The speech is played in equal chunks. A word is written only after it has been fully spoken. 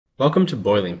Welcome to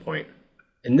Boiling Point.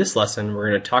 In this lesson, we're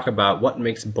going to talk about what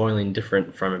makes boiling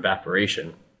different from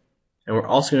evaporation, and we're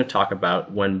also going to talk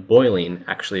about when boiling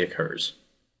actually occurs.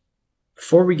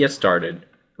 Before we get started,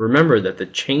 remember that the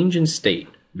change in state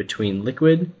between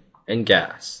liquid and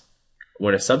gas,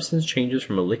 when a substance changes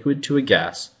from a liquid to a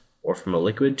gas or from a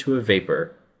liquid to a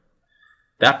vapor,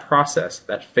 that process,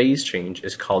 that phase change,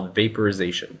 is called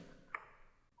vaporization.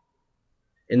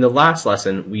 In the last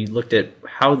lesson, we looked at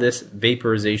how this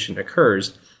vaporization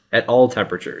occurs at all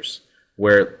temperatures,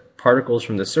 where particles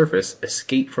from the surface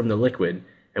escape from the liquid,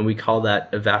 and we call that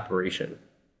evaporation.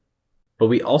 But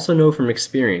we also know from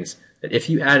experience that if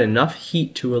you add enough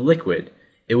heat to a liquid,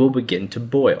 it will begin to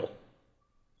boil.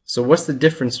 So what's the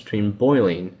difference between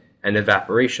boiling and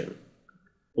evaporation?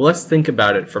 Well, let's think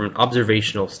about it from an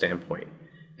observational standpoint.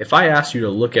 If I asked you to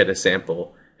look at a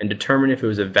sample and determine if it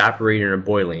was evaporating or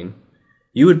boiling,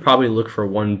 you would probably look for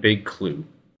one big clue,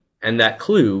 and that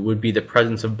clue would be the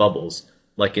presence of bubbles,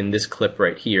 like in this clip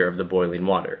right here of the boiling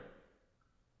water.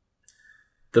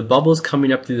 The bubbles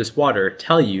coming up through this water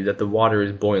tell you that the water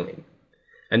is boiling,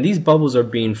 and these bubbles are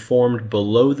being formed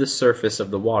below the surface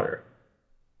of the water.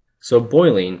 So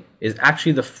boiling is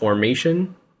actually the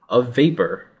formation of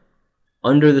vapor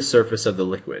under the surface of the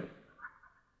liquid.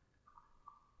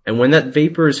 And when that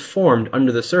vapor is formed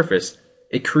under the surface,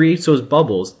 it creates those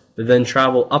bubbles that then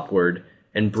travel upward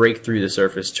and break through the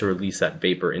surface to release that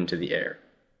vapor into the air.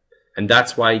 And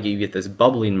that's why you get this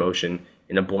bubbling motion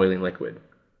in a boiling liquid.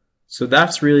 So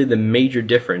that's really the major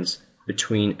difference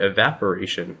between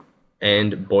evaporation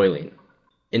and boiling.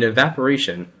 In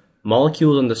evaporation,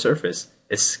 molecules on the surface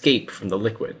escape from the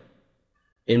liquid.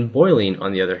 In boiling,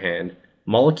 on the other hand,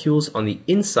 molecules on the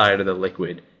inside of the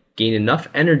liquid gain enough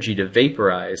energy to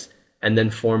vaporize and then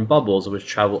form bubbles which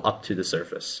travel up to the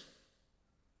surface.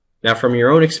 Now, from your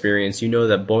own experience, you know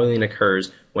that boiling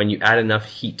occurs when you add enough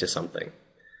heat to something.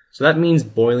 So that means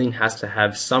boiling has to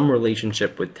have some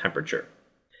relationship with temperature.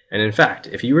 And in fact,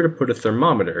 if you were to put a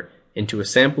thermometer into a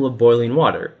sample of boiling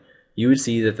water, you would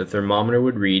see that the thermometer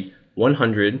would read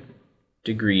 100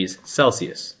 degrees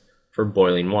Celsius for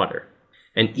boiling water.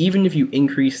 And even if you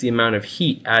increase the amount of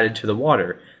heat added to the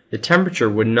water, the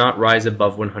temperature would not rise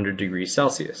above 100 degrees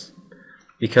Celsius,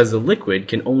 because the liquid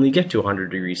can only get to 100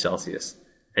 degrees Celsius.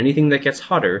 Anything that gets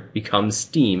hotter becomes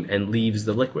steam and leaves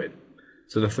the liquid.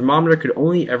 So the thermometer could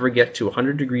only ever get to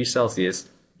 100 degrees Celsius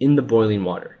in the boiling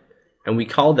water, and we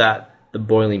call that the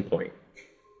boiling point.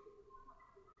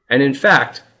 And in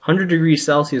fact, 100 degrees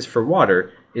Celsius for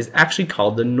water is actually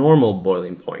called the normal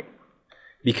boiling point,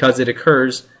 because it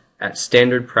occurs at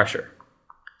standard pressure.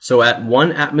 So at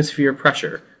 1 atmosphere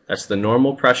pressure, that's the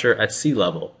normal pressure at sea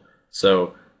level.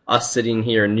 So us sitting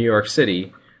here in New York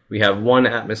City, we have 1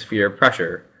 atmosphere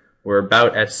pressure. We're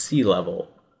about at sea level.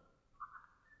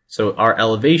 So our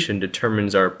elevation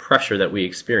determines our pressure that we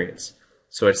experience.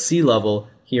 So at sea level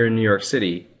here in New York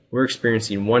City, we're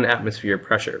experiencing 1 atmosphere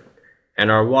pressure,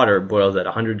 and our water boils at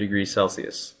 100 degrees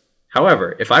Celsius.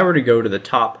 However, if I were to go to the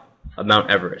top of Mount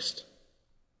Everest,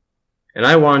 and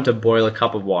I wanted to boil a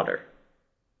cup of water,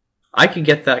 I could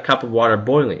get that cup of water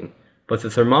boiling, but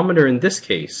the thermometer in this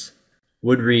case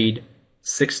would read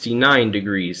 69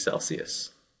 degrees Celsius.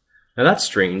 Now that's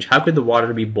strange. How could the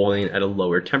water be boiling at a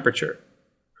lower temperature?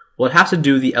 Well, it has to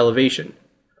do with the elevation.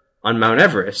 On Mount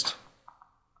Everest,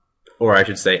 or I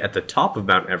should say at the top of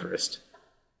Mount Everest,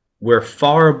 we're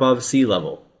far above sea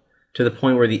level, to the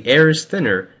point where the air is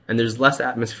thinner and there's less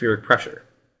atmospheric pressure.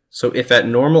 So if at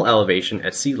normal elevation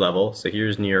at sea level, so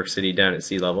here's New York City down at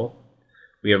sea level,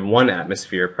 we have 1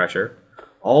 atmosphere pressure,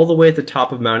 all the way at the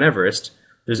top of Mount Everest,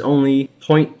 there's only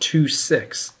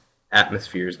 0.26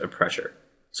 atmospheres of pressure.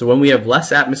 So when we have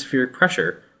less atmospheric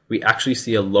pressure, we actually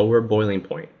see a lower boiling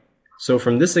point. So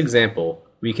from this example,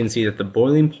 we can see that the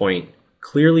boiling point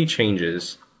clearly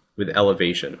changes with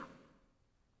elevation.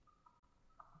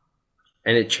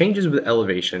 And it changes with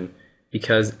elevation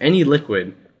because any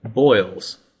liquid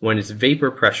boils when its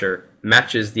vapor pressure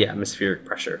matches the atmospheric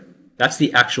pressure. That's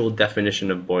the actual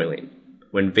definition of boiling,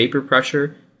 when vapor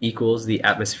pressure equals the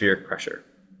atmospheric pressure.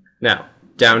 Now,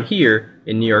 down here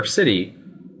in New York City,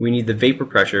 we need the vapor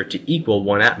pressure to equal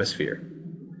 1 atmosphere.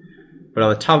 But on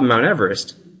the top of Mount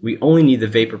Everest, we only need the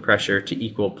vapor pressure to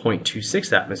equal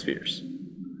 0.26 atmospheres.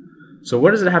 So what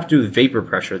does it have to do with vapor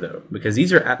pressure, though? Because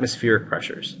these are atmospheric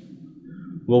pressures.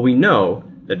 Well, we know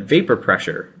that vapor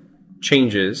pressure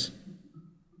changes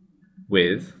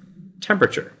with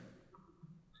temperature.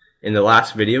 In the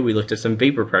last video, we looked at some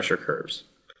vapor pressure curves.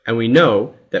 And we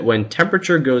know that when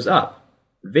temperature goes up,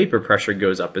 vapor pressure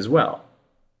goes up as well.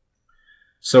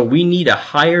 So we need a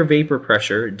higher vapor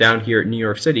pressure down here at New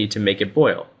York City to make it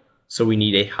boil. So we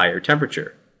need a higher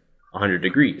temperature. 100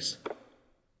 degrees.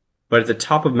 But at the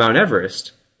top of Mount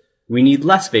Everest, we need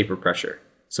less vapor pressure,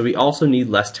 so we also need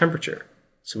less temperature.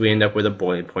 So we end up with a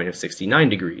boiling point of 69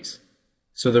 degrees.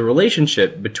 So the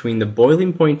relationship between the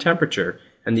boiling point temperature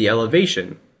and the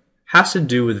elevation has to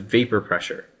do with vapor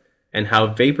pressure, and how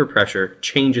vapor pressure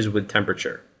changes with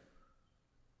temperature.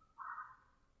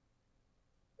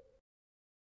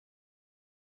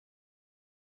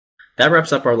 That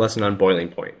wraps up our lesson on boiling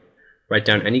point. Write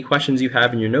down any questions you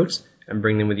have in your notes and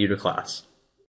bring them with you to class.